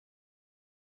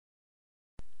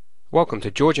Welcome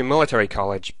to Georgia Military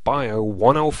College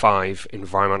BIO-105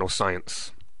 Environmental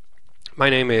Science. My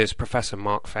name is Professor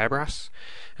Mark Fabras,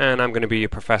 and I'm going to be your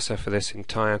professor for this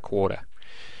entire quarter.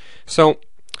 So,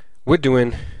 we're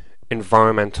doing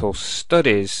environmental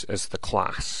studies as the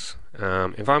class.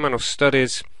 Environmental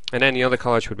studies at any other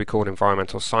college would be called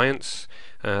environmental science.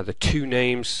 The two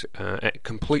names are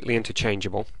completely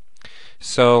interchangeable.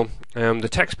 So, the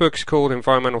textbook's called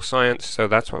environmental science, so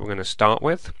that's what we're going to start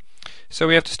with. So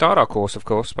we have to start our course, of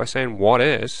course, by saying what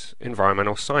is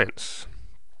environmental science?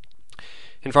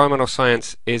 Environmental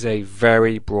science is a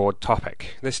very broad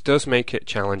topic. This does make it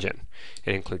challenging.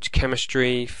 It includes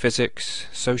chemistry, physics,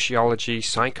 sociology,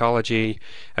 psychology,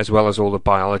 as well as all the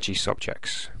biology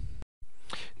subjects.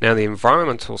 Now, the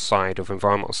environmental side of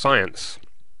environmental science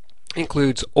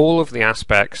includes all of the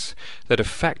aspects that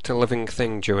affect a living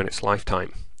thing during its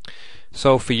lifetime.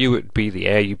 So for you, it would be the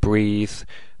air you breathe,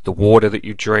 the water that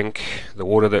you drink, the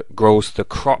water that grows the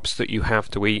crops that you have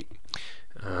to eat,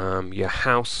 your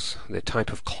house, the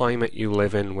type of climate you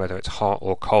live in, whether it's hot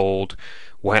or cold,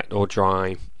 wet or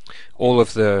dry, all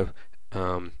of the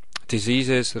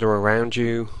diseases that are around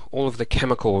you, all of the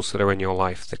chemicals that are in your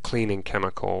life, the cleaning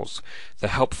chemicals, the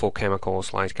helpful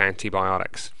chemicals like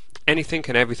antibiotics, anything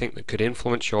and everything that could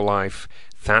influence your life,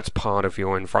 that's part of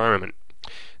your environment.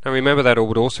 Now remember that it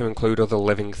would also include other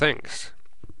living things.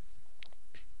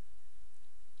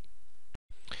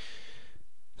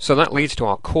 So that leads to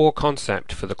our core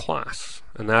concept for the class,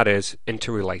 and that is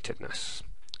interrelatedness.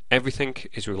 Everything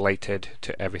is related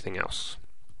to everything else.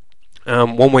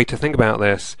 One way to think about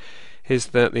this is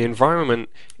that the environment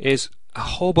is a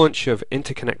whole bunch of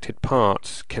interconnected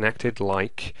parts connected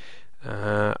like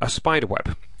a spider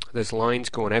web. There's lines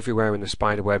going everywhere in the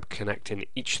spider web connecting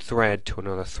each thread to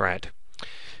another thread.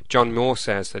 John Moore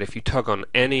says that if you tug on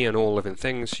any and all living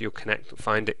things, you'll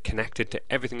find it connected to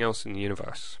everything else in the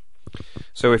universe.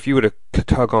 So if you were to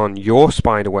tug on your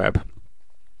spider web,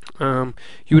 you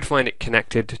would find it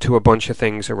connected to a bunch of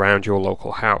things around your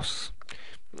local house.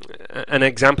 An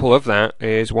example of that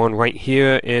is one right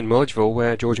here in Milledgeville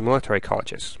where Georgia Military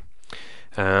College is.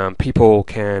 People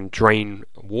can drain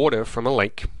water from a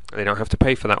lake. They don't have to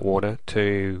pay for that water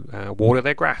to water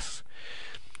their grass.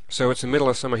 So it's the middle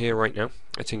of summer here right now.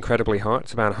 It's incredibly hot.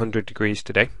 It's about 100 degrees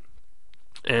today.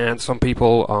 And some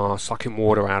people are sucking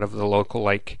water out of the local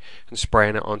lake and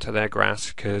spraying it onto their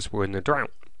grass because we're in the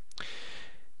drought.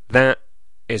 That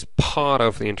is part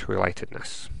of the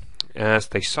interrelatedness. As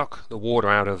they suck the water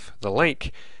out of the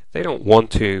lake, they don't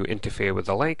want to interfere with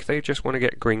the lake, they just want to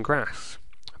get green grass.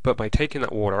 But by taking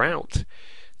that water out,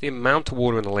 the amount of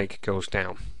water in the lake goes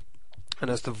down.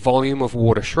 And as the volume of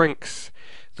water shrinks,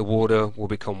 the water will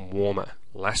become warmer.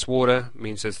 Less water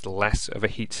means there's less of a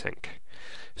heat sink.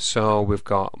 So we've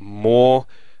got more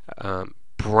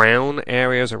brown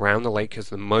areas around the lake as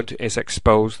the mud is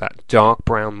exposed. That dark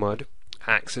brown mud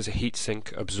acts as a heat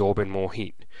sink, absorbing more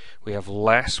heat. We have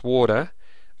less water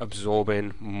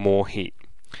absorbing more heat.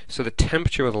 So the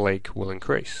temperature of the lake will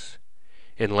increase.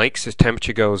 In lakes, as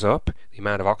temperature goes up, the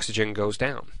amount of oxygen goes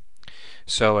down.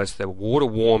 So as the water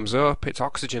warms up, its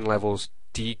oxygen levels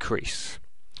decrease.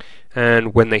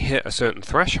 And when they hit a certain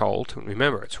threshold,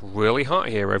 remember it's really hot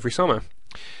here every summer,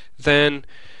 then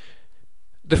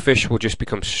the fish will just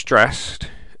become stressed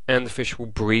and the fish will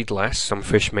breed less. Some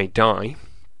fish may die.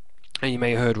 And you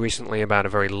may have heard recently about a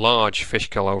very large fish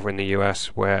kill over in the US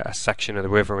where a section of the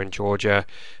river in Georgia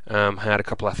had a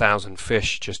couple of thousand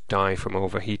fish just die from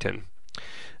overheating.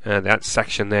 That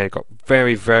section there got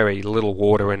very, very little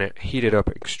water in it, heated up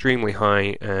extremely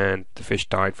high, and the fish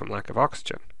died from lack of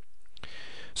oxygen.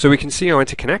 So we can see our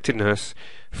interconnectedness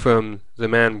from the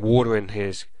man watering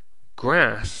his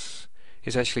grass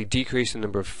is actually decreasing the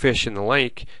number of fish in the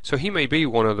lake. So he may be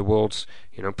one of the world's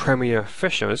premier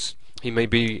fishers. He may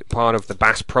be part of the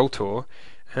Bass Pro Tour,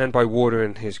 and by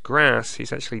watering his grass,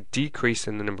 he's actually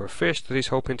decreasing the number of fish that he's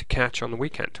hoping to catch on the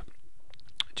weekend.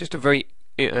 Just a very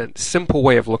simple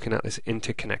way of looking at this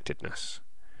interconnectedness.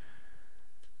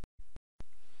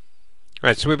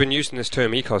 Right, so we've been using this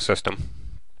term ecosystem.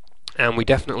 And we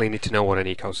definitely need to know what an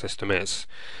ecosystem is.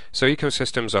 So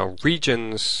ecosystems are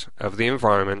regions of the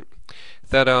environment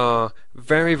that are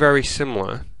very, very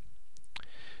similar.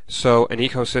 So an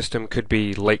ecosystem could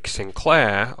be Lake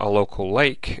Sinclair, a local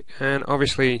lake, and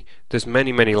obviously there's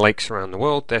many, many lakes around the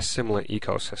world. They're similar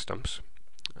ecosystems.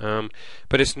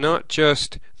 But it's not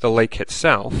just the lake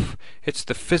itself, it's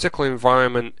the physical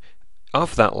environment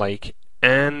of that lake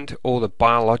and all the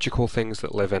biological things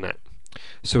that live in it.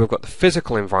 So we've got the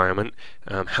physical environment,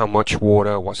 how much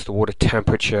water, what's the water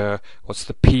temperature, what's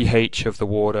the pH of the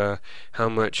water, how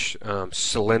much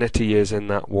salinity is in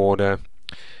that water,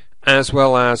 as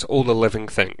well as all the living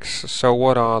things. So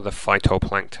what are the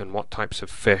phytoplankton, what types of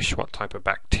fish, what type of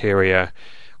bacteria,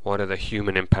 what are the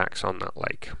human impacts on that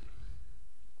lake?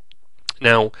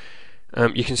 Now,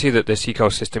 you can see that this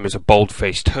ecosystem is a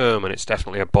bold-faced term, and it's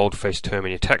definitely a bold-faced term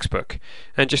in your textbook.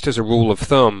 And just as a rule of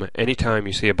thumb, anytime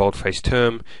you see a bold-faced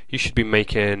term, you should be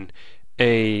making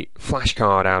a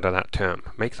flashcard out of that term.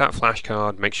 Make that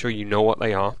flashcard, make sure you know what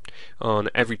they are. On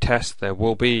every test there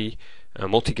will be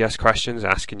multi-guess questions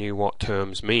asking you what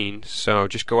terms mean, so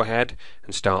just go ahead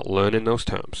and start learning those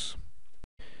terms.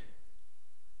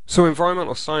 So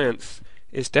environmental science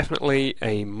is definitely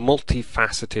a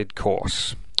multifaceted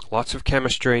course. Lots of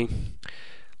chemistry,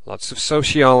 lots of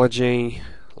sociology,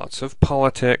 lots of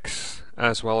politics,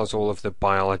 as well as all of the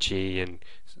biology and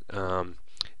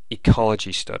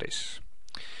ecology studies.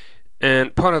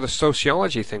 And part of the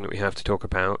sociology thing that we have to talk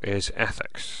about is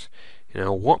ethics. You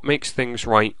know, what makes things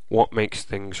right, what makes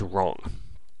things wrong.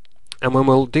 And when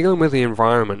we're dealing with the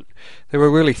environment, there are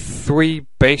really three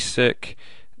basic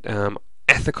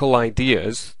ethical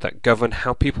ideas that govern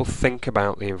how people think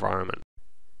about the environment.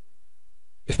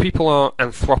 If people are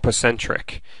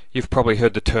anthropocentric, you've probably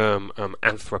heard the term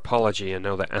anthropology and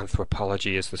know that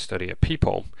anthropology is the study of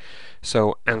people.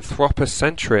 So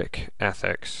anthropocentric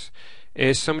ethics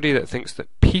is somebody that thinks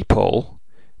that people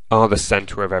are the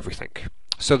center of everything.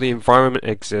 So the environment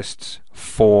exists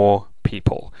for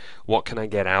people. What can I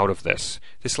get out of this?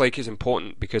 This lake is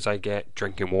important because I get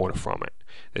drinking water from it.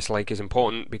 This lake is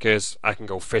important because I can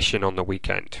go fishing on the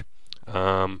weekend.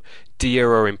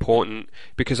 Deer are important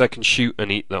because I can shoot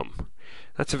and eat them.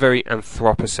 That's a very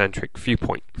anthropocentric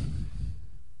viewpoint.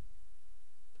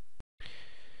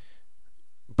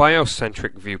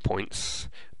 Biocentric viewpoints,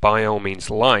 bio means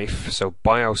life, so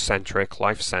biocentric,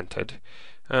 life-centered,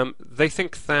 they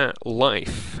think that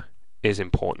life is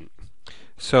important.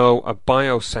 So a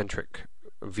biocentric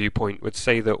viewpoint would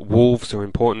say that wolves are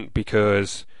important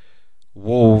because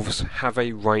wolves have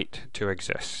a right to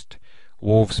exist.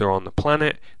 Wolves are on the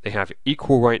planet, they have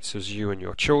equal rights as you and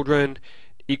your children,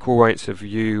 equal rights of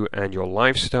you and your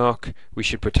livestock. We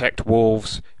should protect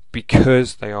wolves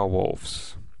because they are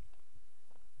wolves.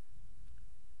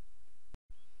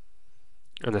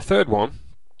 And the third one,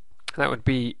 that would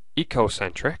be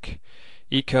ecocentric.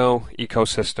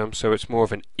 Ecosystem, so it's more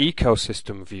of an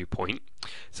ecosystem viewpoint.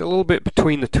 It's a little bit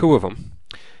between the two of them.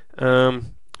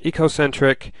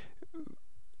 Ecocentric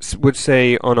would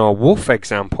say on our wolf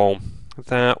example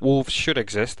that wolves should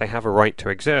exist, they have a right to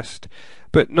exist,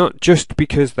 but not just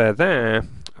because they're there,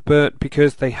 but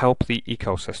because they help the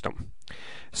ecosystem.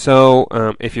 So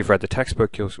if you've read the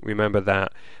textbook, you'll remember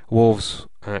that wolves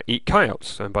eat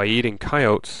coyotes, and by eating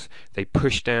coyotes they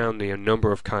push down the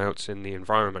number of coyotes in the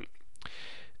environment.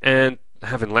 And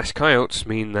having less coyotes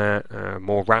mean that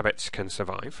more rabbits can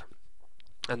survive,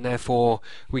 and therefore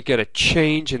we get a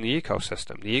change in the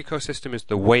ecosystem. The ecosystem is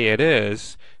the way it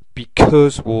is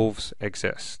because wolves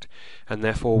exist, and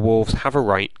therefore wolves have a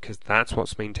right because that's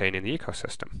what's maintaining the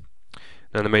ecosystem.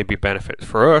 Now there may be benefits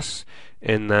for us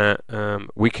in that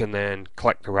we can then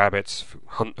collect the rabbits,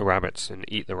 hunt the rabbits and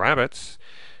eat the rabbits.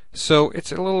 So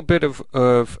it's a little bit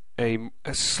of a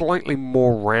slightly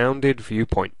more rounded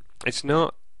viewpoint. It's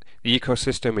not the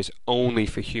ecosystem is only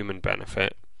for human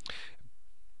benefit,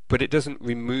 but it doesn't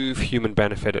remove human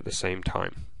benefit at the same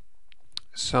time.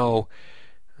 So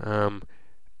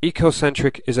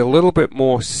ecocentric is a little bit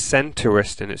more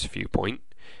centrist in its viewpoint.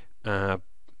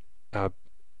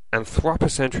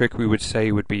 Anthropocentric, we would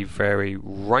say, would be very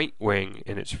right-wing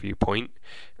in its viewpoint,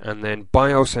 and then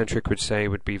biocentric would say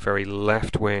would be very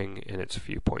left-wing in its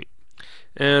viewpoint.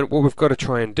 And what we've got to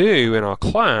try and do in our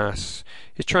class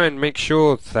is try and make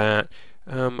sure that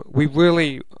we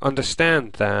really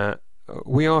understand that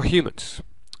we are humans,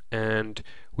 and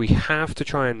we have to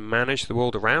try and manage the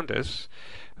world around us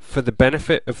for the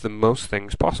benefit of the most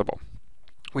things possible.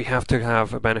 We have to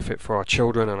have a benefit for our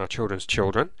children and our children's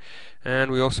children,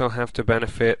 and we also have to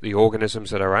benefit the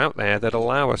organisms that are out there that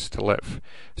allow us to live.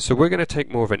 So we're going to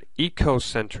take more of an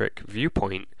ecocentric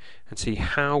viewpoint and see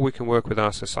how we can work with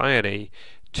our society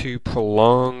to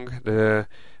prolong the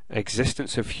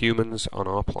existence of humans on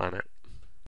our planet.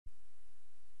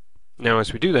 Now,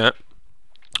 as we do that,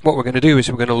 what we're going to do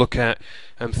is we're going to look at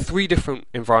three different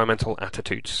environmental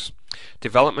attitudes: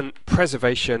 development,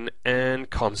 preservation, and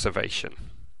conservation.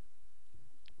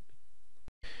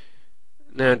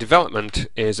 Now, development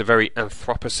is a very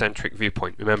anthropocentric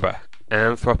viewpoint. Remember,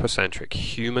 anthropocentric,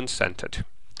 human-centered.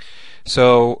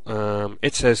 So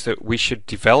it says that we should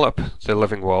develop the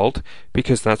living world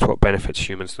because that's what benefits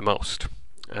humans the most.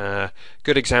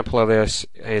 Good example of this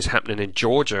is happening in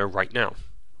Georgia right now.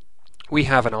 we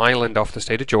have an island off the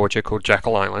state of Georgia called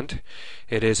Jekyll Island.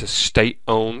 It is a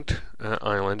state-owned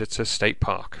island. It's a state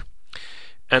park.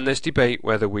 And there's debate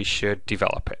whether we should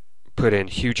develop it. Put in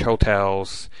huge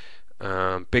hotels,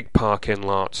 big parking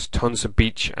lots, tons of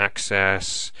beach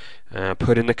access,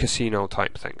 put in the casino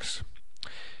type things.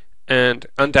 And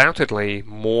undoubtedly,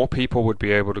 more people would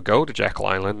be able to go to Jekyll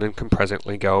Island than can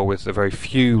presently go with the very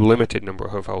few limited number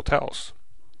of hotels.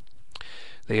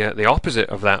 The opposite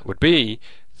of that would be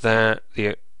that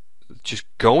just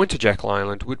going to Jekyll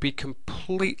Island would be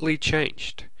completely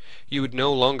changed. You would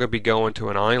no longer be going to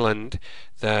an island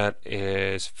that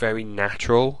is very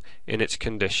natural in its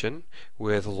condition,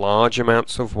 with large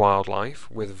amounts of wildlife,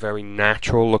 with very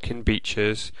natural looking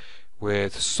beaches,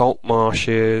 with salt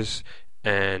marshes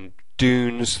and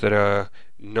dunes that are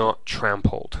not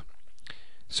trampled.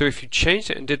 So if you changed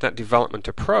it and did that development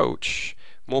approach,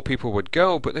 more people would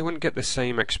go, but they wouldn't get the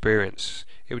same experience.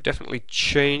 It would definitely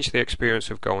change the experience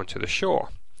of going to the shore.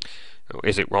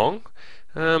 Is it wrong?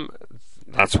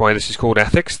 That's why this is called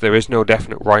ethics. There is no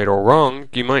definite right or wrong.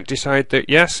 You might decide that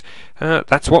yes,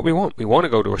 that's what we want. We want to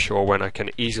go to a shore when I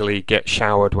can easily get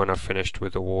showered when I've finished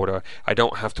with the water. I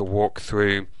don't have to walk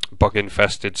through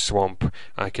bug-infested swamp.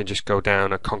 I can just go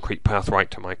down a concrete path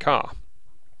right to my car.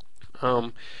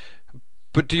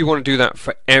 But do you want to do that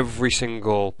for every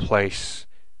single place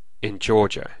in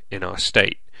Georgia, in our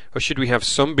state? Or should we have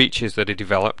some beaches that are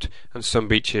developed and some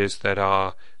beaches that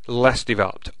are less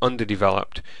developed,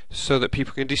 underdeveloped, so that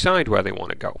people can decide where they want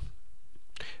to go?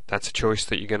 That's a choice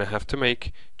that you're going to have to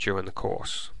make during the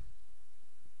course.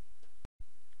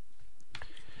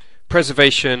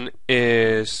 Preservation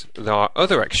is the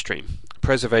other extreme.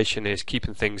 Preservation is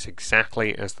keeping things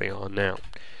exactly as they are now,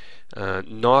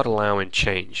 not allowing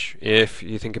change. If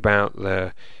you think about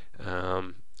the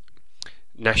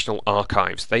National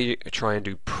Archives, they try and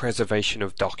do preservation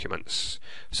of documents.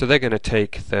 So they're going to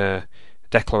take the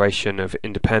Declaration of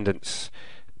Independence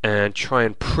and try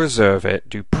and preserve it,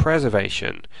 do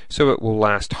preservation, so it will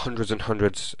last hundreds and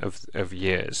hundreds of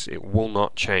years. It will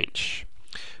not change.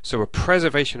 So a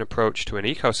preservation approach to an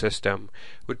ecosystem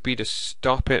would be to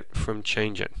stop it from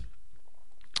changing.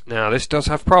 Now this does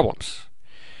have problems.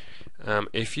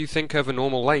 If you think of a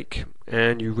normal lake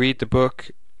and you read the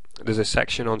book, there's a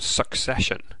section on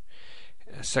succession.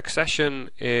 Succession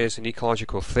is an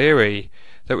ecological theory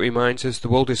that reminds us the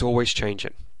world is always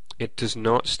changing. It does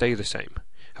not stay the same.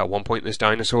 At one point there's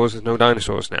dinosaurs, there's no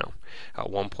dinosaurs now. At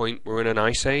one point we're in an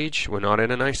ice age, we're not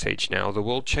in an ice age now. The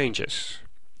world changes.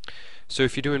 So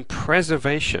if you're doing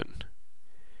preservation,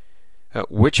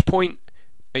 at which point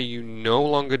are you no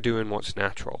longer doing what's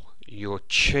natural? You're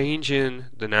changing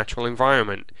the natural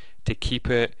environment to keep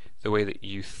it the way that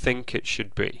you think it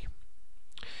should be.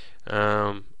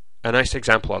 A nice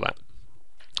example of that.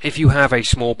 If you have a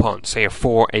small pond, say a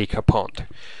 4-acre pond,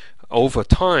 over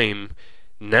time,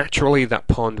 naturally that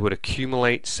pond would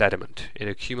accumulate sediment. It'd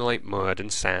accumulate mud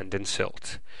and sand and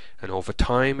silt. And over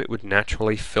time it would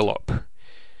naturally fill up.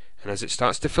 And as it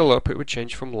starts to fill up, it would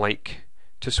change from lake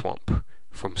to swamp,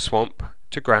 from swamp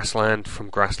to grassland, from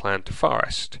grassland to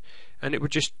forest. And it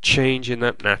would just change in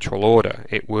that natural order.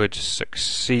 It would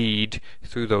succeed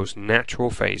through those natural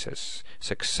phases.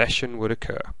 Succession would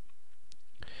occur.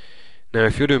 Now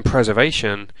if you're doing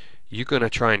preservation, you're going to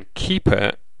try and keep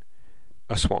it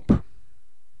a swamp,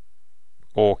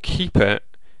 or keep it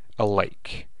a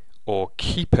lake, or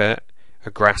keep it a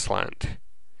grassland.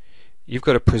 You've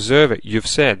got to preserve it. You've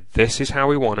said, this is how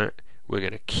we want it. We're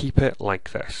going to keep it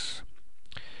like this.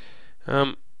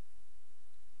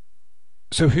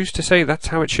 So who's to say that's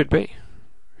how it should be?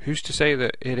 Who's to say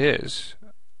that it is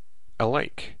a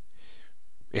lake?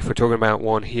 If we're talking about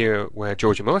one here where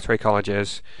Georgia Military College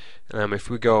is, if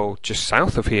we go just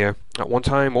south of here, at one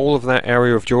time all of that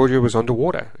area of Georgia was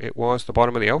underwater. It was the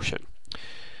bottom of the ocean.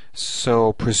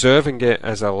 So preserving it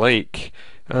as a lake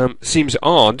seems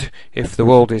odd if the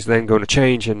world is then going to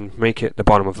change and make it the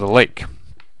bottom of the lake,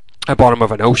 the bottom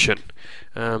of an ocean.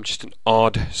 Just an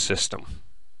odd system.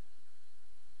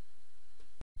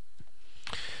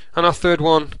 And our third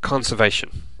one,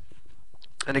 conservation.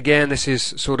 And again, this is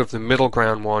sort of the middle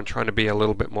ground one, trying to be a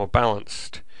little bit more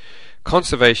balanced.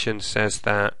 Conservation says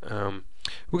that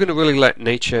we're going to really let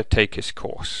nature take its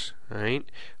course. Right?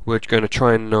 We're going to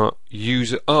try and not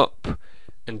use up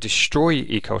and destroy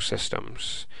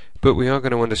ecosystems, but we are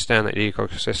going to understand that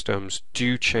ecosystems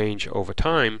do change over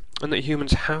time, and that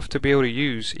humans have to be able to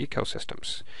use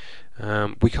ecosystems.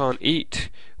 We can't eat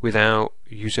without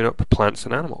using up plants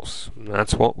and animals.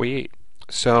 That's what we eat.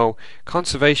 So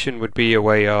conservation would be a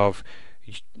way of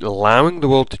allowing the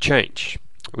world to change.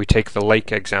 We take the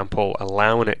lake example,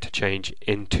 allowing it to change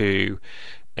into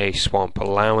a swamp,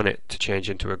 allowing it to change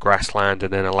into a grassland,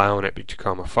 and then allowing it to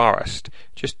become a forest.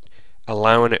 Just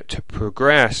allowing it to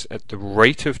progress at the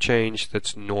rate of change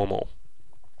that's normal.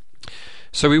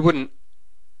 So we wouldn't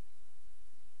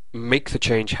make the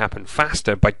change happen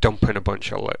faster by dumping a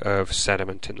bunch of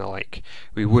sediment in the lake.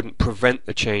 We wouldn't prevent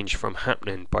the change from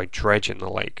happening by dredging the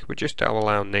lake. We just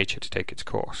allow nature to take its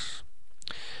course.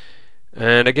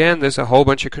 And again, there's a whole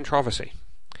bunch of controversy.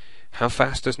 How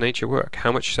fast does nature work?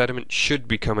 How much sediment should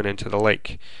be coming into the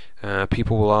lake?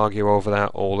 People will argue over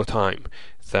that all the time,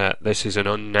 that this is an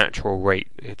unnatural rate.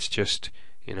 It's just,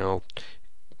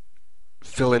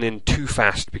 filling in too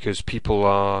fast because people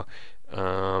are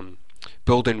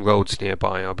building roads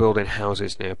nearby or building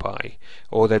houses nearby.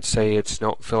 Or they'd say it's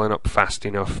not filling up fast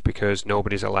enough because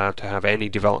nobody's allowed to have any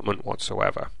development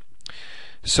whatsoever.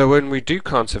 So when we do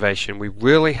conservation, we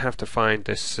really have to find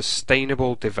this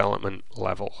sustainable development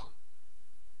level.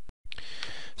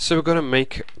 So we're going to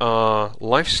make our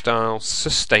lifestyle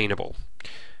sustainable.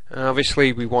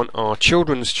 Obviously, we want our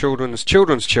children's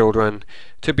children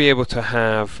to be able to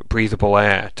have breathable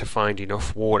air, to find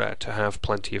enough water, to have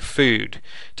plenty of food,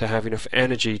 to have enough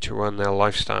energy to run their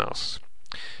lifestyles.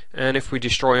 And if we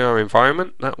destroy our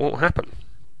environment, that won't happen.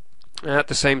 At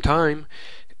the same time,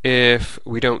 if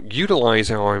we don't utilize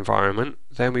our environment,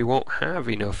 then we won't have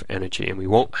enough energy and we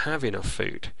won't have enough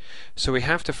food. So we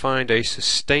have to find a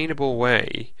sustainable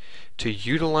way to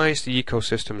utilize the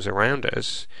ecosystems around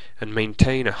us and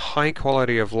maintain a high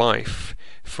quality of life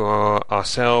for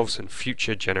ourselves and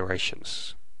future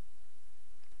generations.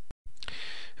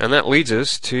 And that leads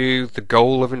us to the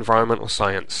goal of environmental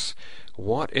science.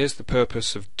 What is the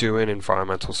purpose of doing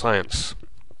environmental science?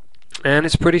 And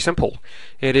it's pretty simple.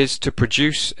 It is to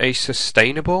produce a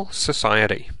sustainable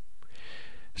society.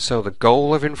 So the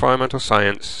goal of environmental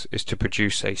science is to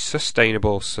produce a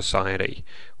sustainable society.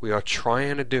 We are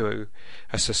trying to do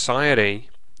a society,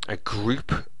 a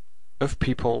group of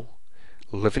people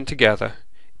living together,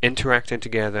 interacting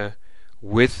together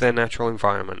with their natural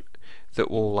environment that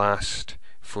will last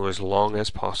for as long as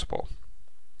possible.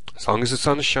 As long as the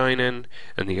sun's shining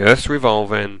and the earth's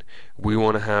revolving, we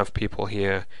want to have people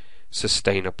here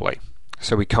sustainably.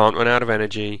 So we can't run out of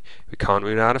energy, we can't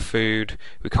run out of food,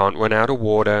 we can't run out of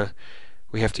water.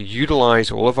 We have to utilize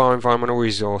all of our environmental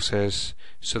resources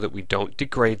so that we don't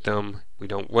degrade them, we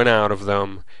don't run out of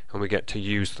them, and we get to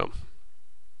use them.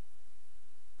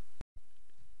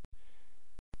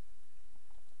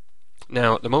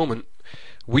 Now, at the moment,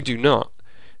 we do not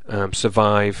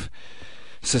survive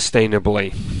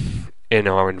sustainably in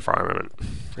our environment.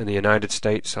 In the United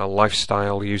States, our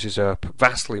lifestyle uses up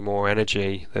vastly more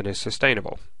energy than is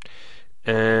sustainable.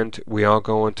 And we are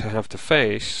going to have to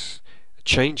face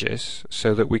changes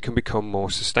so that we can become more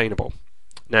sustainable.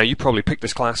 Now, you probably picked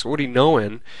this class already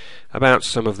knowing about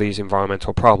some of these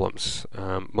environmental problems.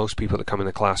 Most people that come in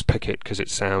the class pick it because it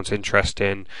sounds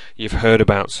interesting. You've heard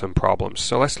about some problems.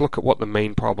 So let's look at what the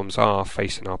main problems are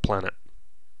facing our planet.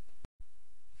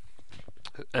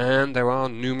 And there are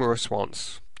numerous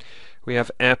ones. We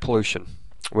have air pollution,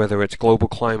 whether it's global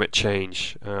climate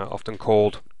change, often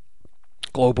called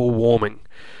global warming,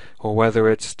 or whether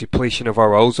it's depletion of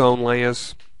our ozone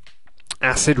layers,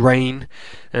 acid rain,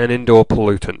 and indoor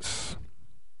pollutants.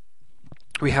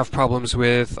 We have problems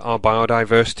with our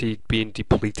biodiversity being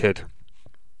depleted.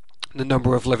 The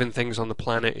number of living things on the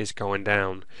planet is going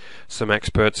down. Some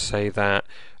experts say that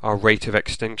our rate of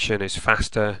extinction is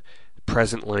faster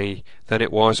presently than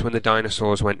it was when the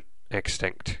dinosaurs went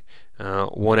extinct.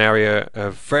 One area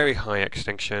of very high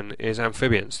extinction is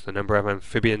amphibians. The number of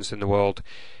amphibians in the world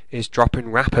is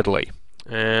dropping rapidly,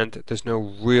 and there's no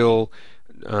real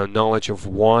knowledge of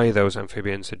why those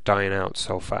amphibians are dying out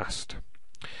so fast.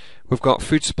 We've got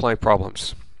food supply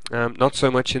problems. Not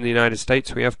so much in the United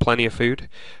States, we have plenty of food,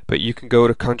 but you can go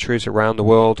to countries around the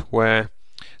world where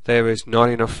there is not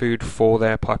enough food for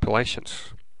their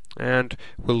populations. And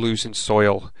we're losing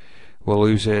soil, we're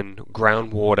losing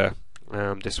groundwater.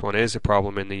 This one is a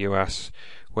problem in the US,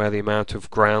 where the amount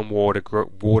of groundwater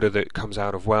water that comes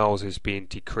out of wells is being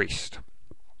decreased.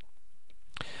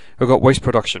 We've got waste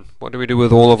production. What do we do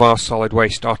with all of our solid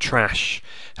waste, our trash?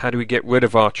 How do we get rid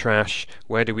of our trash?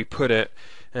 Where do we put it?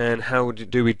 And how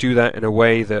do we do that in a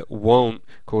way that won't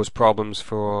cause problems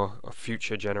for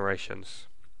future generations?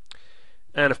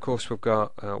 And of course we've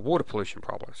got water pollution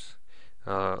problems.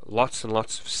 Lots and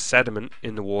lots of sediment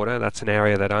in the water. That's an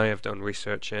area that I have done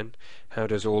research in. How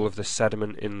does all of the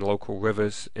sediment in local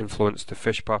rivers influence the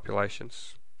fish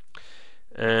populations?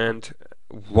 And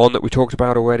one that we talked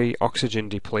about already, oxygen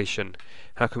depletion.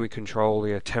 How can we control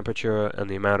the temperature and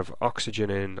the amount of oxygen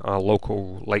in our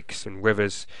local lakes and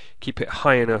rivers, keep it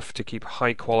high enough to keep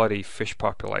high quality fish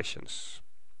populations?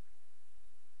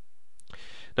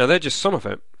 Now they're just some of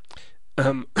it.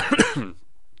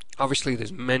 Obviously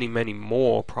there's many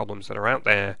more problems that are out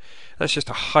there. That's just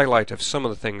a highlight of some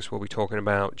of the things we'll be talking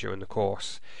about during the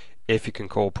course, if you can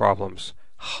call problems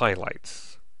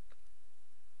highlights.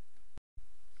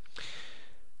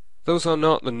 Those are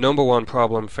not the number one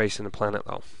problem facing the planet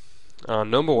though. Our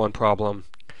number one problem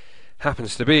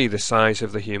happens to be the size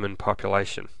of the human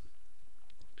population.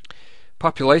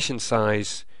 Population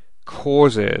size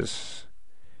causes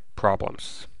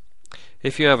problems.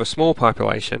 If you have a small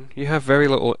population, you have very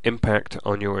little impact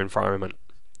on your environment.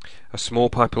 A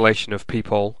small population of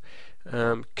people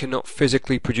cannot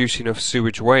physically produce enough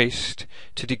sewage waste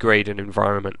to degrade an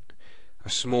environment. A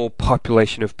small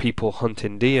population of people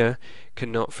hunting deer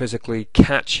cannot physically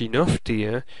catch enough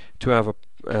deer to have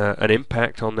an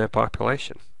impact on their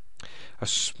population. A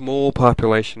small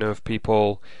population of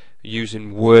people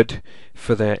using wood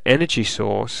for their energy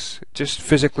source just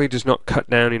physically does not cut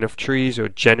down enough trees or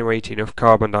generate enough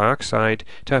carbon dioxide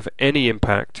to have any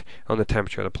impact on the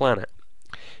temperature of the planet.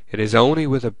 It is only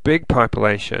with a big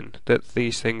population that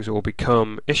these things will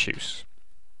become issues.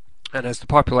 And as the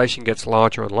population gets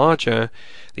larger and larger,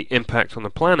 the impact on the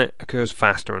planet occurs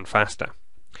faster and faster.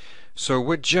 So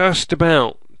we're just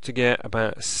about to get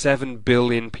about 7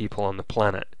 billion people on the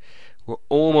planet. We're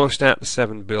almost at the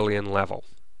 7 billion level.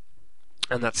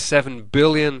 And that 7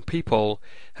 billion people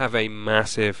have a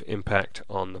massive impact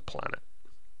on the planet.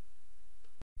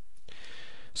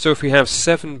 So if we have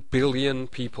 7 billion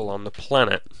people on the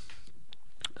planet,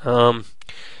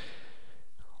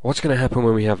 what's going to happen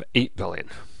when we have 8 billion?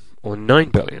 Or 9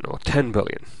 billion? Or 10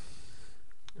 billion?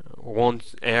 One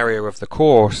area of the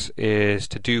course is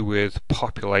to do with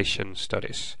population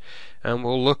studies. And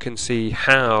we'll look and see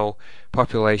how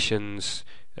populations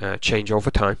change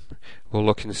over time. We'll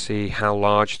look and see how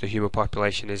large the human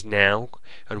population is now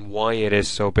and why it is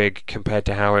so big compared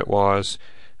to how it was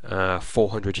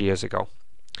 400 years ago.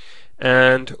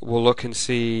 And we'll look and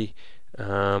see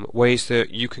ways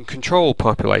that you can control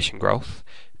population growth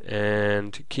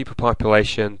and keep a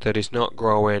population that is not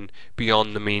growing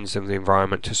beyond the means of the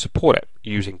environment to support it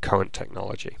using current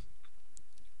technology.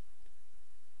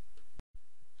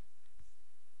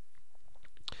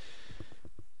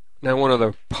 Now, one of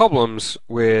the problems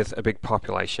with a big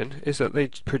population is that they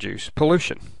produce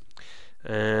pollution.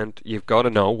 And you've got to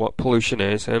know what pollution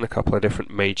is and a couple of different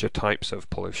major types of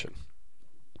pollution.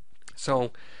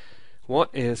 So, what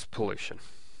is pollution?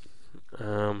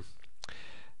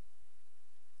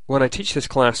 When I teach this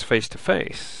class face to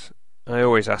face, I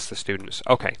always ask the students,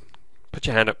 okay, put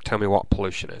your hand up, tell me what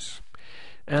pollution is.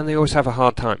 And they always have a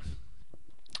hard time.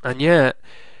 And yet,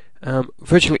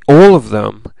 virtually all of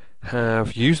them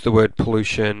have used the word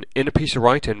pollution in a piece of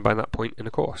writing by that point in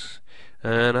the course.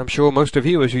 And I'm sure most of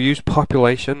you, as you use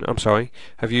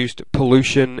have used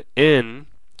pollution in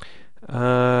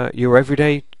your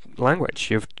everyday language.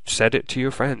 You've said it to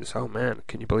your friends. Oh man,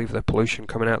 can you believe the pollution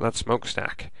coming out that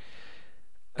smokestack?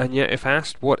 And yet, if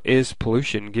asked what is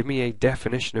pollution, give me a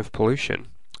definition of pollution,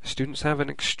 students have an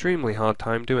extremely hard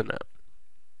time doing that.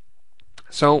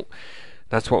 So,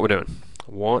 that's what we're doing.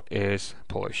 What is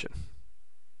pollution?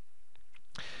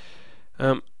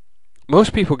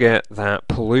 Most people get that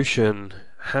pollution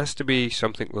has to be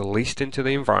something released into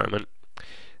the environment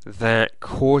that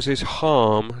causes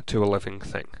harm to a living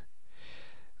thing.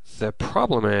 The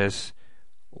problem is,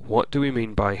 what do we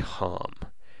mean by harm?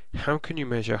 How can you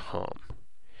measure harm?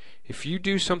 If you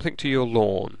do something to your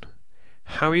lawn,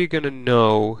 how are you going to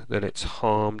know that it's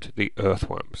harmed the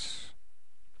earthworms?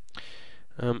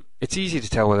 It's easy to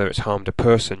tell whether it's harmed a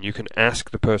person. You can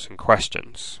ask the person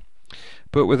questions.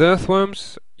 But with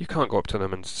earthworms, you can't go up to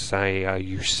them and say, are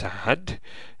you sad?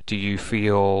 Do you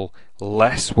feel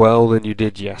less well than you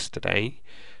did yesterday?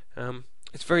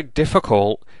 It's very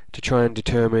difficult to try and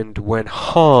determine when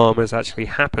harm has actually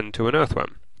happened to an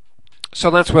earthworm. So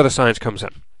that's where the science comes in.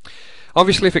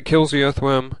 Obviously, if it kills the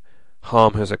earthworm,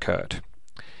 harm has occurred.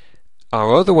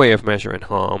 Our other way of measuring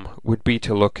harm would be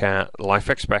to look at life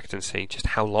expectancy, just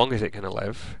how long is it going to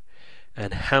live,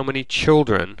 and how many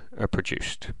children are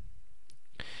produced.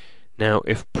 Now,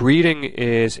 if breeding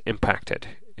is impacted,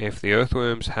 if the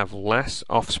earthworms have less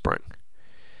offspring,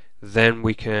 then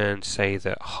we can say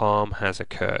that harm has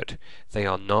occurred. They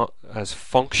are not as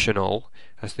functional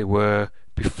as they were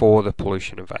before the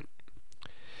pollution event.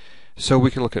 So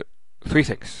we can look at three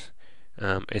things.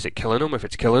 Is it killing them? If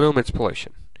it's killing them, it's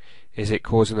pollution. Is it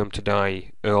causing them to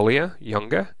die earlier,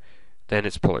 younger? Then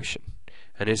it's pollution.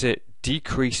 and is it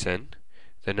decreasing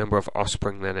the number of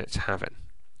offspring that it's having,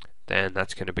 then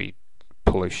that's going to be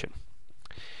pollution.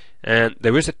 And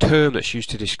there is a term that's used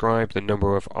to describe the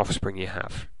number of offspring you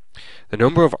have. The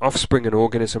number of offspring an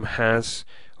organism has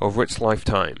over its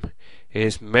lifetime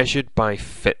is measured by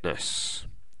fitness.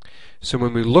 So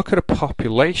when we look at a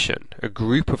population, a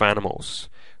group of animals,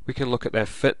 we can look at their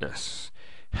fitness.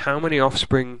 How many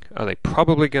offspring are they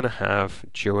probably going to have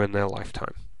during their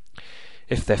lifetime?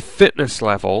 If their fitness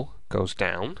level goes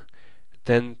down,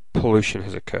 then pollution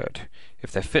has occurred.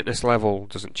 If their fitness level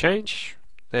doesn't change,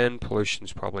 then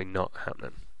pollution's probably not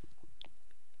happening.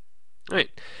 Right,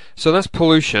 so that's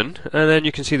pollution, and then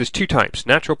you can see there's two types: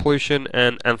 natural pollution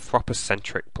and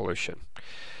anthropocentric pollution.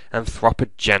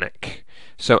 Anthropogenic.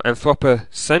 So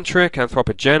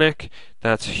anthropogenic,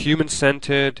 that's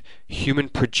human-centered,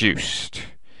 human-produced.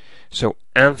 So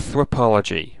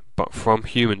anthropology, but from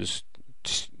humans,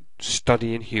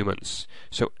 studying humans.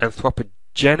 So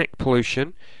anthropogenic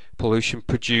pollution, pollution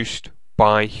produced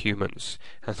by humans.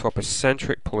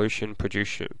 Anthropocentric pollution,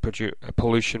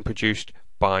 pollution produced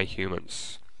by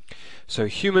humans. So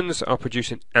humans are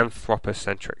producing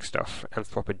anthropocentric stuff,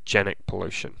 anthropogenic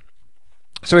pollution.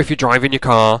 So if you're driving your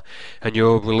car and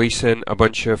you're releasing a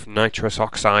bunch of nitrous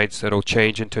oxides that'll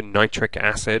change into nitric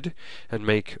acid and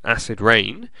make acid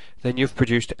rain, then you've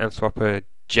produced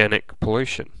anthropogenic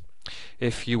pollution.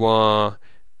 If you are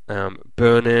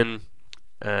burning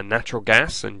natural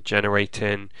gas and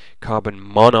generating carbon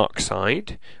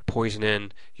monoxide,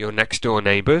 poisoning your next door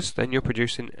neighbours, then you're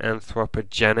producing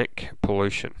anthropogenic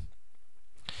pollution.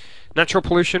 Natural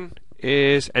pollution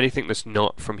is anything that's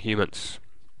not from humans.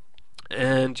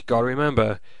 And you've got to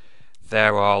remember,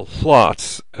 there are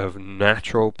lots of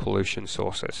natural pollution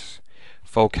sources.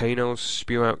 Volcanoes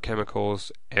spew out chemicals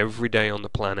every day on the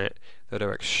planet that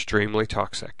are extremely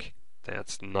toxic.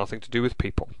 That's nothing to do with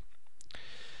people.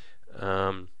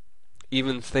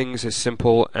 Even things as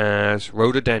simple as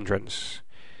rhododendrons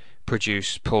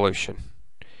produce pollution.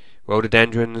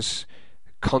 Rhododendrons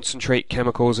concentrate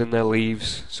chemicals in their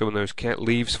leaves, so when those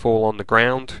leaves fall on the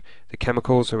ground, the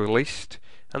chemicals are released,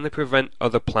 and they prevent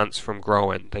other plants from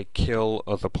growing. They kill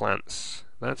other plants.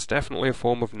 That's definitely a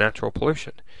form of natural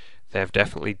pollution. They've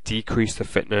definitely decreased the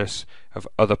fitness of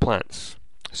other plants.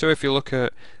 So if you look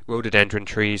at rhododendron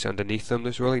trees, underneath them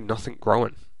there's really nothing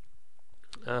growing.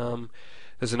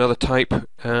 There's another type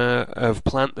of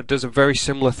plant that does a very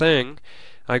similar thing.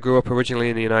 I grew up originally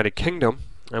in the United Kingdom,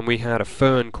 and we had a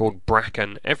fern called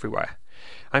bracken everywhere.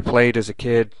 I played as a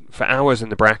kid for hours in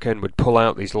the bracken, would pull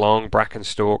out these long bracken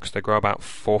stalks. They grow about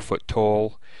 4 foot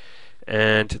tall,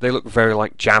 and they look very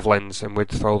like javelins, and we'd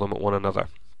throw them at one another.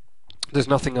 There's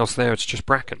nothing else there, it's just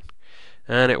bracken.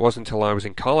 And it wasn't until I was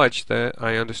in college that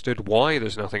I understood why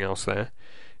there's nothing else there.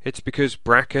 It's because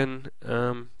bracken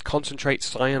concentrates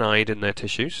cyanide in their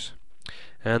tissues,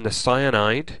 and the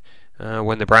cyanide,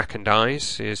 when the bracken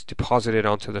dies, is deposited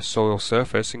onto the soil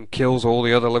surface and kills all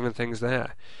the other living things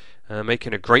there.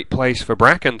 Making a great place for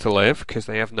bracken to live because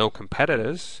they have no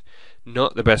competitors.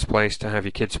 Not the best place to have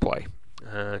your kids play.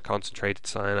 Concentrated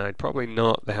cyanide, probably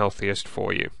not the healthiest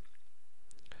for you.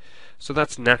 So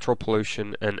that's natural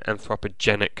pollution and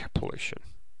anthropogenic pollution.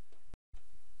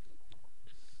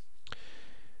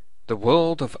 The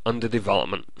world of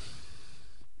underdevelopment.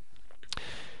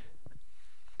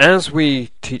 As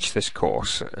we teach this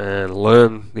course and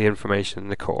learn the information in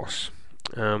the course,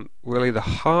 really the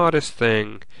hardest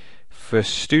thing for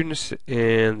students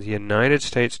in the United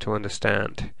States to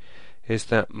understand is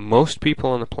that most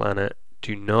people on the planet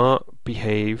do not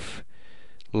behave,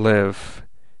 live,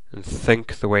 and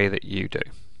think the way that you do.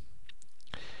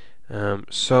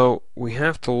 So we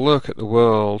have to look at the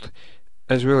world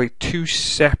as really two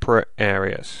separate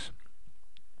areas.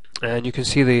 And you can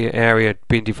see the area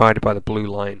being divided by the blue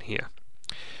line here.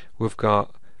 We've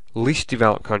got least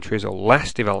developed countries or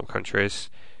less developed countries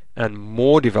and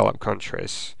more developed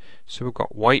countries. So we've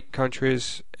got white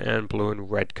countries and blue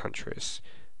and red countries.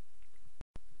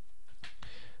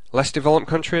 Less developed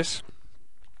countries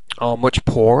are much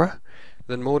poorer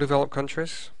than more developed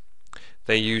countries.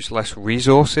 They use less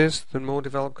resources than more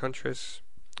developed countries.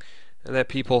 And their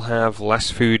people have less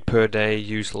food per day,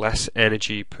 use less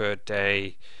energy per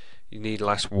day, you need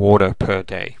less water per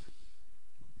day.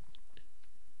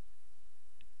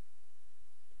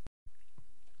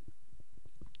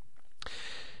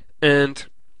 And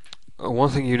one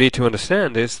thing you need to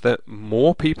understand is that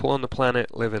more people on the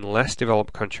planet live in less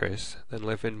developed countries than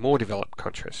live in more developed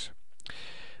countries.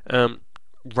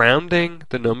 Rounding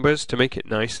the numbers to make it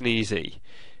nice and easy,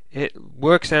 it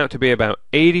works out to be about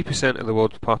 80% of the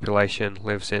world's population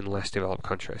lives in less developed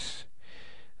countries.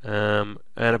 and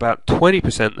about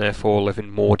 20% therefore live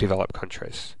in more developed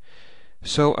countries.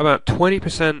 So about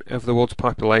 20% of the world's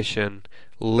population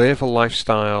live a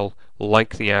lifestyle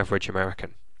like the average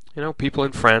American. You know, people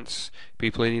in France,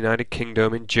 people in the United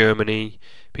Kingdom, in Germany,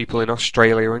 people in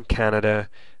Australia and Canada,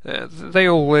 they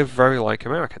all live very like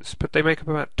Americans, but they make up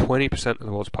about 20% of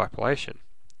the world's population.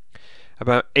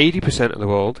 About 80% of the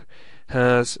world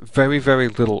has very, very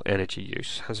little energy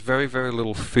use, has very, very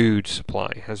little food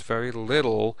supply, has very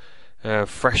little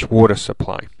fresh water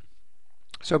supply.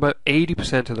 So about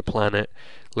 80% of the planet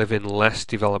live in less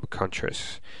developed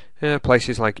countries,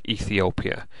 places like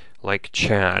Ethiopia, like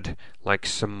Chad, like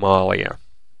Somalia.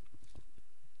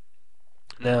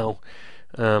 Now,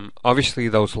 obviously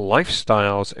those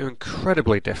lifestyles are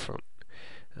incredibly different.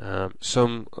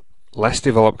 Some less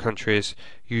developed countries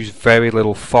use very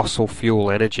little fossil fuel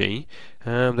energy.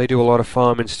 They do a lot of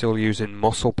farming still using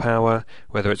muscle power,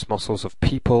 whether it's muscles of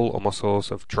people or muscles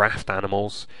of draft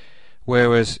animals.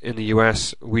 Whereas in the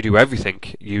US, we do everything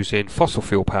using fossil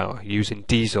fuel power, using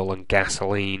diesel and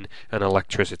gasoline and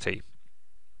electricity.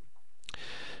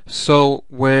 So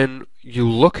when you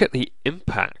look at the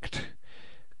impact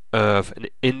of an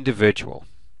individuals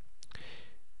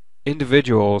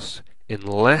in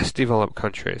less developed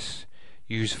countries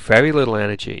use very little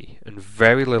energy and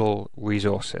very little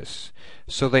resources,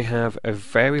 so they have a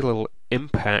very little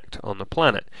impact on the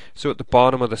planet. So at the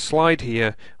bottom of the slide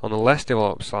here, on the less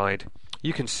developed side,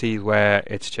 you can see where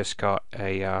it's just got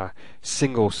a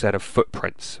single set of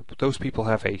footprints. But those people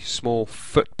have a small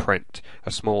footprint,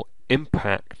 a small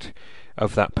impact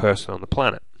of that person on the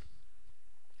planet.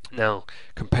 Now,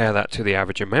 compare that to the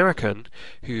average American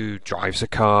who drives a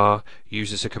car,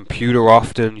 uses a computer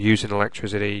often using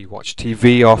electricity, watch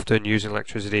TV often using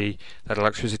electricity, that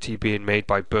electricity being made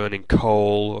by burning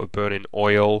coal or burning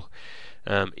oil,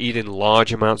 eating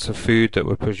large amounts of food that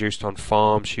were produced on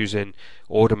farms using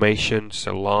automation,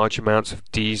 so large amounts of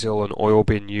diesel and oil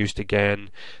being used again,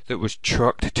 that was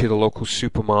trucked to the local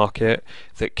supermarket,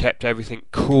 that kept everything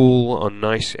cool on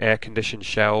nice air-conditioned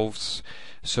shelves,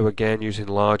 so again using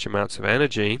large amounts of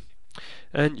energy.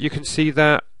 And you can see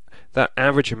that that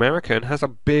average American has a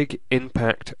big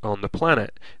impact on the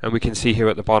planet, and we can see here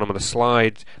at the bottom of the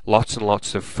slide lots and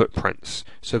lots of footprints,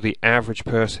 so the average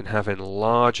person having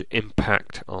large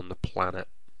impact on the planet.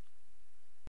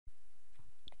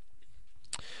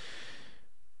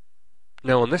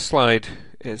 Now on this slide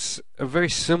it's a very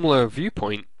similar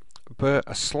viewpoint but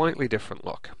a slightly different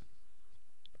look.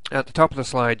 At the top of the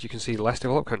slide you can see less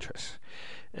developed countries,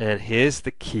 and here's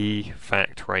the key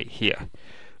fact right here.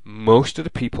 Most of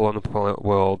the people in the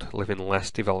world live in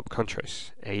less developed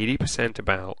countries. 80%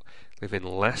 about live in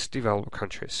less developed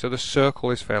countries, so the circle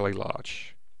is fairly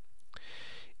large.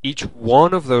 Each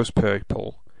one of those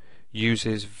people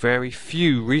uses very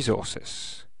few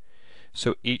resources,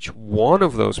 so each one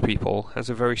of those people has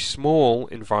a very small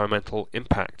environmental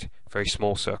impact, very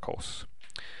small circles.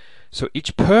 So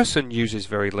each person uses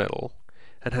very little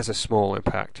and has a small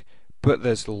impact, but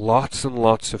there's lots and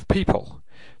lots of people.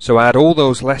 So add all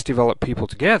those less developed people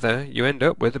together, you end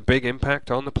up with a big impact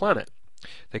on the planet.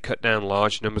 They cut down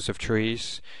large numbers of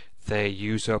trees, they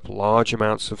use up large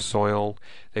amounts of soil,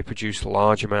 they produce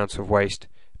large amounts of waste,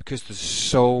 because there's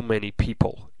so many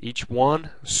people. Each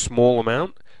one, small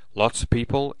amount, lots of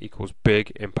people equals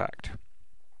big impact.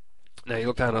 Now you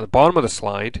look down at the bottom of the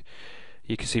slide,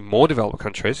 you can see more developed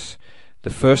countries. The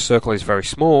first circle is very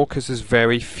small because there's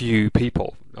very few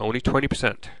people, only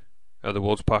 20% of the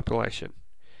world's population.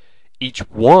 Each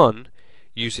one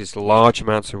uses large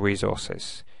amounts of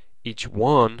resources. Each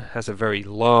one has a very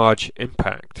large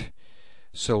impact.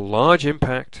 So large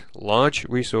impact, large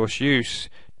resource use,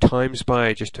 times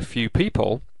by just a few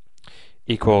people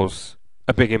equals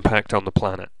a big impact on the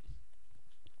planet.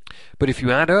 But if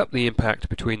you add up the impact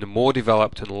between the more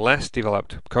developed and less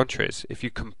developed countries, if you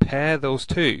compare those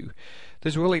two,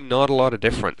 there's really not a lot of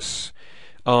difference.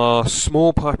 Our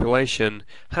small population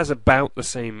has about the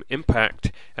same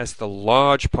impact as the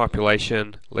large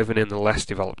population living in the less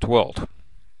developed world.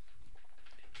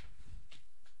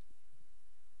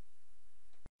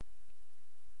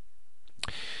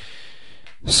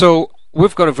 So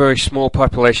we've got a very small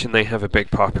population, they have a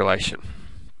big population.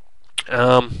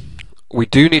 We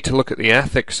do need to look at the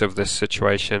ethics of this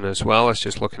situation as well as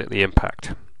just looking at the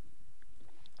impact.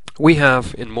 We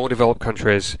have, in more developed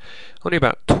countries, only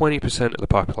about 20% of the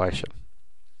population.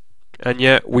 And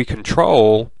yet we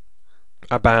control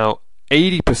about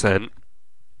 80%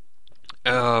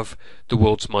 of the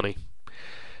world's money.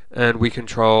 And we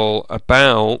control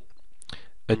about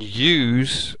and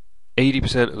use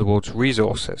 80% of the world's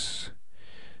resources.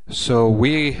 So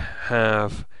we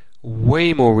have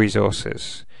way more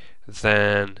resources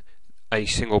than a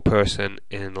single person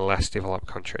in less developed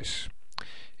countries.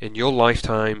 In your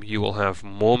lifetime, you will have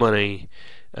more money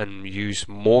and use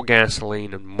more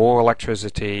gasoline and more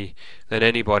electricity than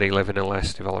anybody living in a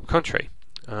less developed country.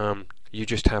 You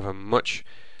just have a much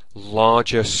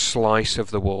larger slice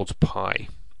of the world's pie.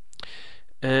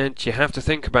 And you have to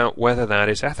think about whether that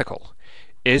is ethical.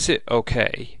 Is it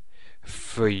okay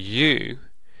for you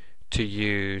to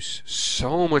use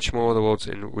so much more of the world's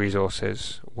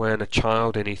resources when a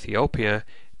child in Ethiopia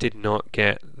did not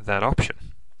get that option?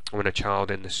 When a child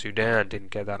in the Sudan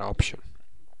didn't get that option?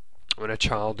 When a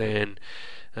child in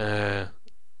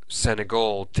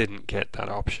Senegal didn't get that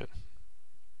option?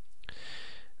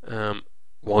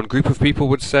 One group of people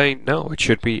would say, no, it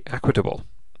should be equitable.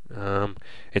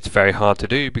 It's very hard to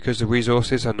do because the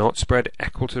resources are not spread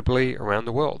equitably around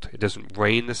the world. It doesn't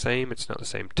rain the same, it's not the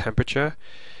same temperature,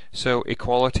 so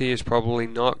equality is probably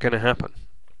not going to happen.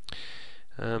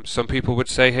 Some people would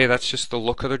say, hey, that's just the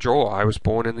luck of the draw. I was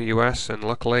born in the US and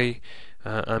luckily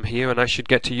I'm here and I should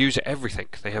get to use everything.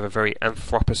 They have a very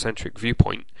anthropocentric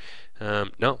viewpoint.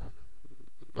 No,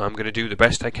 I'm going to do the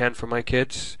best I can for my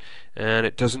kids and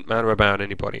it doesn't matter about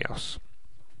anybody else.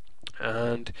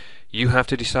 And you have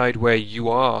to decide where you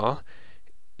are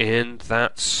in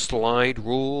that slide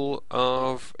rule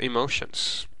of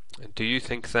emotions. Do you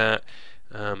think that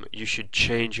you should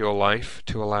change your life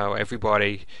to allow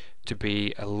everybody to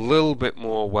be a little bit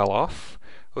more well off,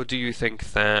 or do you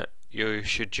think that you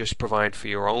should just provide for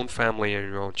your own family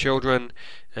and your own children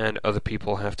and other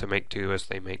people have to make do as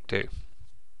they make do?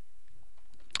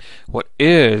 What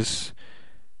is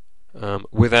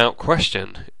without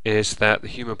question is that the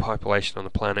human population on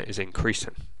the planet is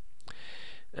increasing,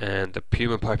 and the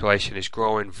human population is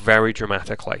growing very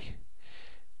dramatically,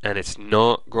 and it's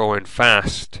not growing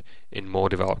fast in more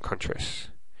developed countries.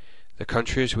 The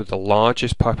countries with the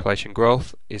largest population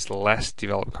growth is less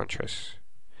developed countries.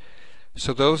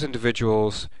 So those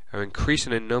individuals are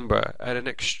increasing in number at an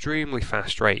extremely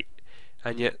fast rate,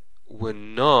 and yet we're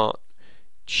not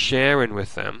sharing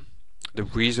with them the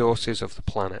resources of the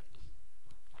planet.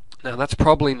 Now that's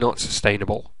probably not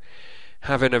sustainable.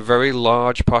 Having a very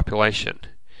large population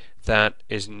that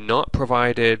is not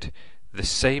provided the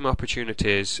same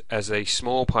opportunities as a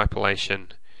small population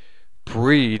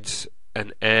breeds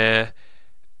an air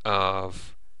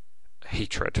of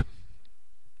hatred.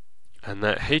 And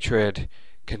that hatred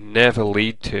can never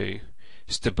lead to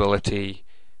stability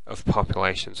of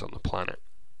populations on the planet.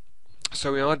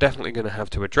 So we are definitely going to have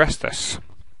to address this.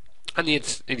 And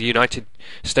the United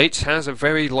States has a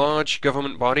very large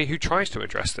government body who tries to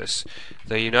address this.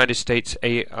 The United States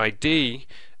Aid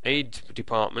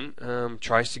Department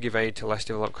tries to give aid to less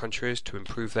developed countries to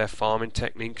improve their farming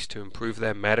techniques, to improve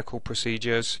their medical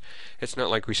procedures. It's not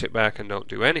like we sit back and don't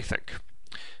do anything.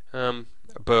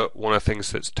 But one of the things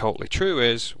that's totally true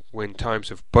is when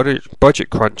times of budget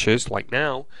crunches like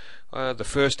now, the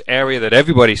first area that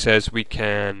everybody says we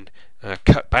can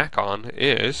cut back on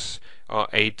is our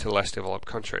aid to less developed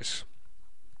countries.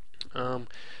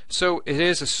 So it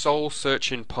is a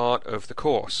soul-searching part of the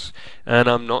course, and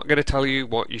I'm not going to tell you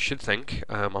what you should think.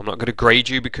 I'm not going to grade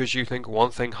you because you think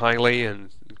one thing highly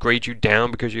and grade you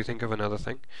down because you think of another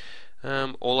thing.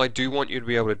 All I do want you to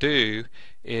be able to do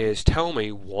is tell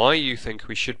me why you think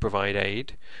we should provide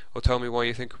aid, or tell me why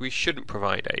you think we shouldn't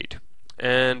provide aid.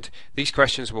 And these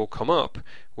questions will come up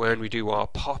when we do our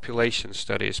population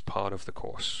studies part of the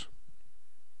course.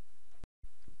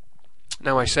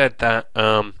 Now I said that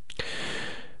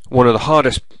one of the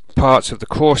hardest parts of the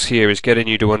course here is getting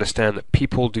you to understand that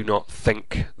people do not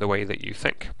think the way that you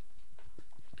think.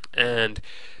 And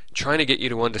trying to get you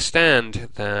to understand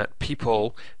that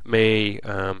people may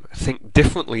think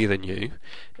differently than you,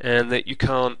 and that you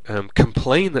can't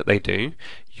complain that they do.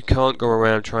 You can't go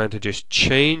around trying to just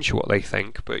change what they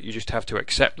think, but you just have to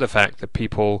accept the fact that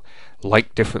people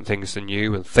like different things than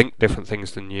you and think different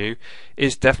things than you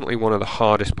is definitely one of the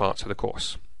hardest parts of the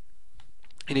course.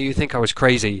 You know, you think I was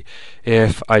crazy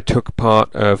if I took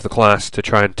part of the class to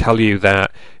try and tell you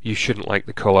that you shouldn't like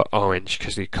the colour orange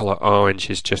because the colour orange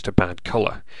is just a bad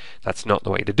colour. That's not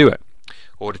the way to do it.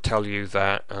 Or to tell you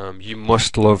that you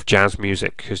must love jazz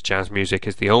music because jazz music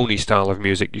is the only style of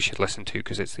music you should listen to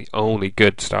because it's the only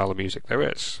good style of music there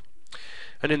is.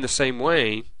 And in the same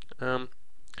way,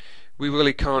 we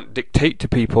really can't dictate to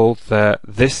people that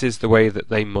this is the way that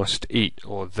they must eat,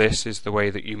 or this is the way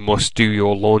that you must do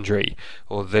your laundry,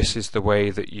 or this is the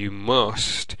way that you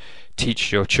must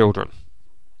teach your children.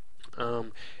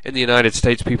 In the United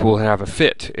States, people will have a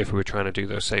fit if we were trying to do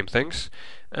those same things,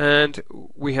 and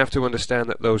we have to understand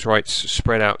that those rights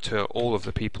spread out to all of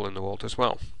the people in the world as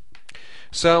well.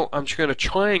 So I'm just going to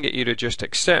try and get you to just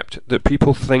accept that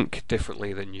people think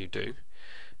differently than you do,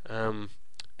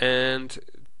 and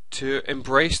to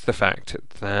embrace the fact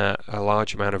that a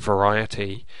large amount of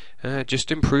variety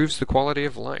just improves the quality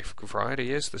of life.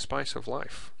 Variety is the spice of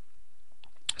life.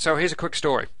 So here's a quick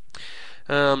story.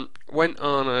 Went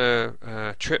on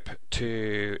a trip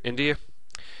to India,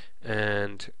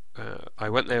 and I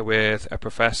went there with a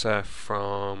professor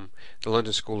from the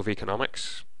London School of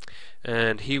Economics,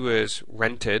 and he was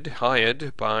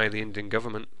hired by the Indian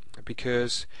government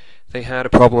because they had a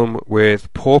problem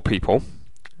with poor people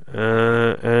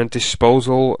and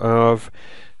disposal of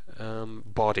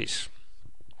bodies.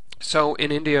 So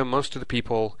in India, most of the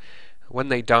people, when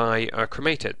they die, are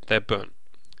cremated. They're burnt.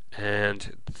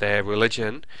 And their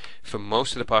religion, for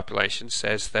most of the population,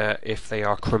 says that if they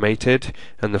are cremated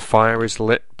and the fire is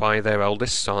lit by their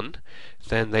eldest son,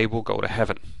 then they will go to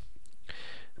heaven.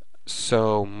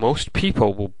 So most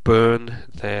people will burn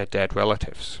their dead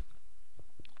relatives.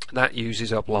 That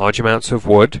uses up large amounts of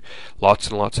wood, lots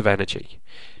and lots of energy.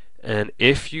 And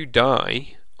if you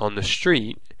die on the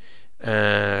street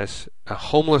as a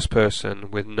homeless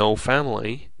person with no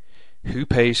family, who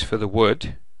pays for the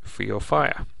wood for your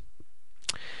fire?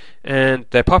 And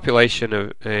their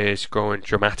population is growing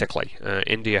dramatically.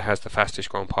 India has the fastest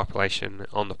growing population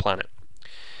on the planet.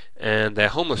 And their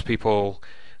homeless people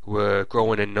were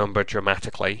growing in number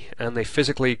dramatically, and they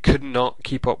physically could not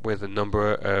keep up with the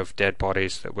number of dead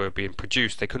bodies that were being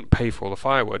produced. They couldn't pay for all the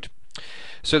firewood.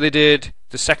 So they did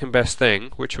the second best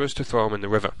thing, which was to throw them in the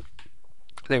river.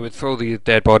 They would throw the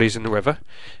dead bodies in the river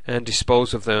and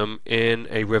dispose of them in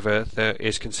a river that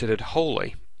is considered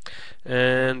holy,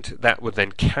 and that would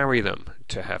then carry them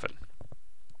to heaven.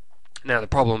 Now the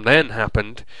problem then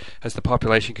happened as the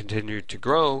population continued to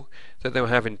grow, that they were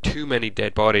having too many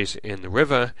dead bodies in the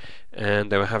river,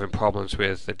 and they were having problems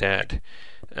with the dead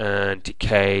and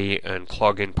decay and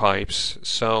clogging pipes.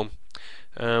 So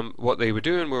what they were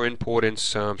doing were importing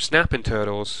some snapping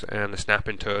turtles, and the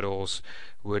snapping turtles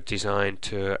were designed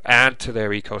to add to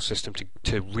their ecosystem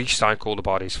to recycle the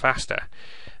bodies faster.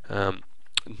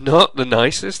 Not the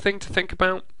nicest thing to think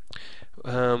about,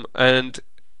 and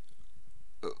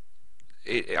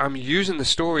I'm using the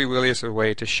story really as a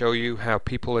way to show you how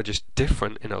people are just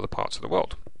different in other parts of the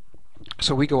world.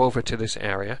 So we go over to this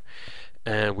area,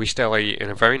 and we stay in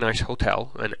a very nice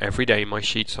hotel, and every day my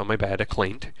sheets on my bed are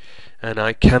cleaned, and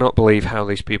I cannot believe how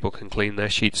these people can clean their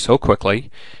sheets so quickly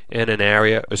in an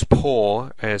area as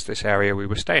poor as this area we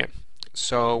were staying.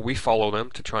 So we follow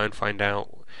them to try and find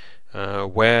out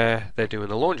where they're doing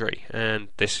the laundry, and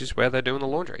this is where they're doing the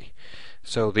laundry.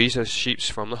 So these are sheets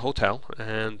from the hotel,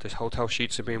 and the hotel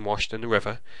sheets are being washed in the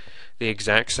river, the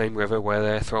exact same river where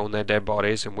they're throwing their dead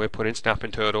bodies, and we're putting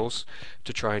snapping turtles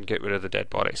to try and get rid of the dead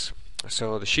bodies.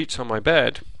 So the sheets on my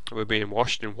bed were being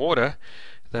washed in water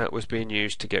that was being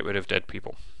used to get rid of dead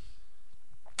people.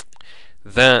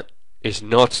 That is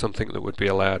not something that would be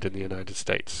allowed in the United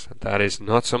States. That is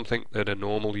not something that a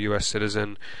normal US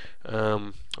citizen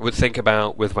would think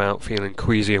about without feeling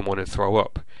queasy and wanting to throw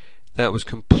up. That was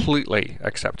completely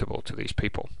acceptable to these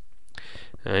people.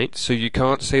 Right? So you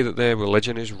can't say that their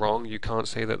religion is wrong, you can't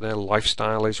say that their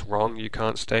lifestyle is wrong, you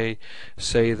can't say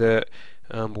that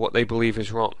what they believe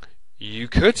is wrong. You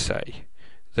could say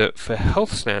that for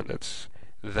health standards,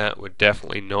 that would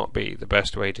definitely not be the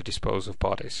best way to dispose of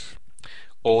bodies,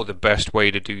 or the best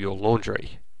way to do your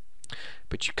laundry.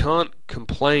 But you can't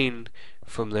complain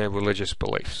from their religious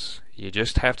beliefs. You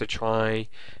just have to try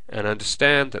and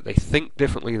understand that they think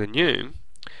differently than you,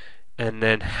 and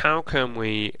then how can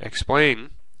we explain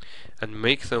and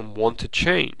make them want to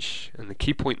change? And the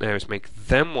key point there is make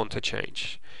them want to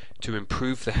change to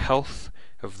improve the health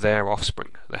of their offspring,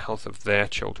 the health of their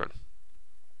children.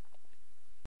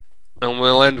 And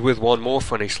we'll end with one more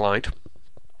funny slide.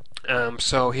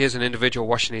 So here's an individual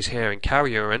washing his hair in cow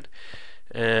urine,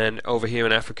 and over here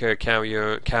in Africa,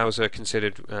 cows are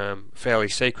considered fairly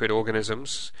sacred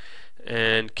organisms,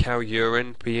 and cow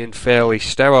urine, being fairly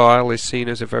sterile, is seen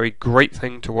as a very great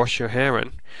thing to wash your hair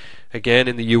in. Again,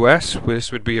 in the US,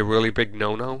 this would be a really big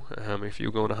no-no. If you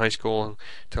were going to high school and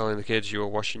telling the kids you were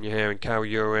washing your hair in cow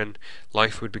urine,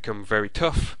 life would become very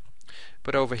tough.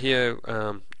 But over here,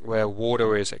 where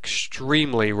water is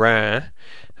extremely rare,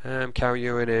 cow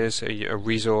urine is a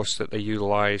resource that they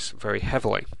utilize very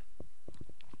heavily.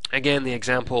 Again, the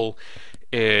example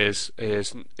is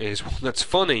one that's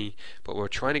funny, but what we're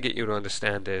trying to get you to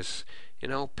understand is,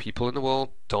 people in the world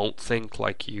don't think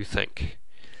like you think.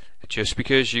 Just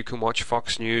because you can watch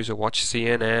Fox News or watch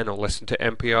CNN or listen to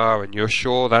NPR and you're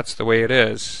sure that's the way it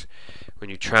is, when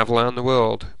you travel around the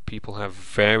world, people have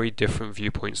very different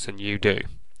viewpoints than you do.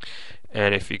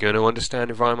 And if you're going to understand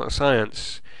environmental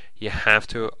science, you have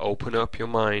to open up your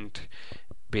mind,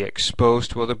 be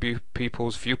exposed to other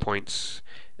people's viewpoints,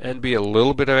 and be a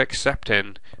little bit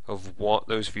accepting of what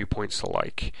those viewpoints are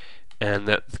like, and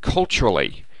that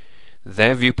culturally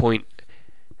their viewpoint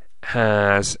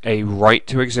has a right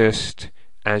to exist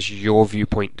as your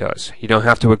viewpoint does. You don't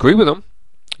have to agree with them,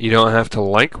 you don't have to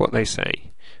like what they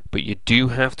say, but you do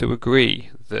have to agree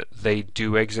that they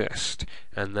do exist,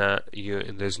 and that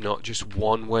there's not just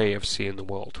one way of seeing the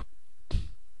world.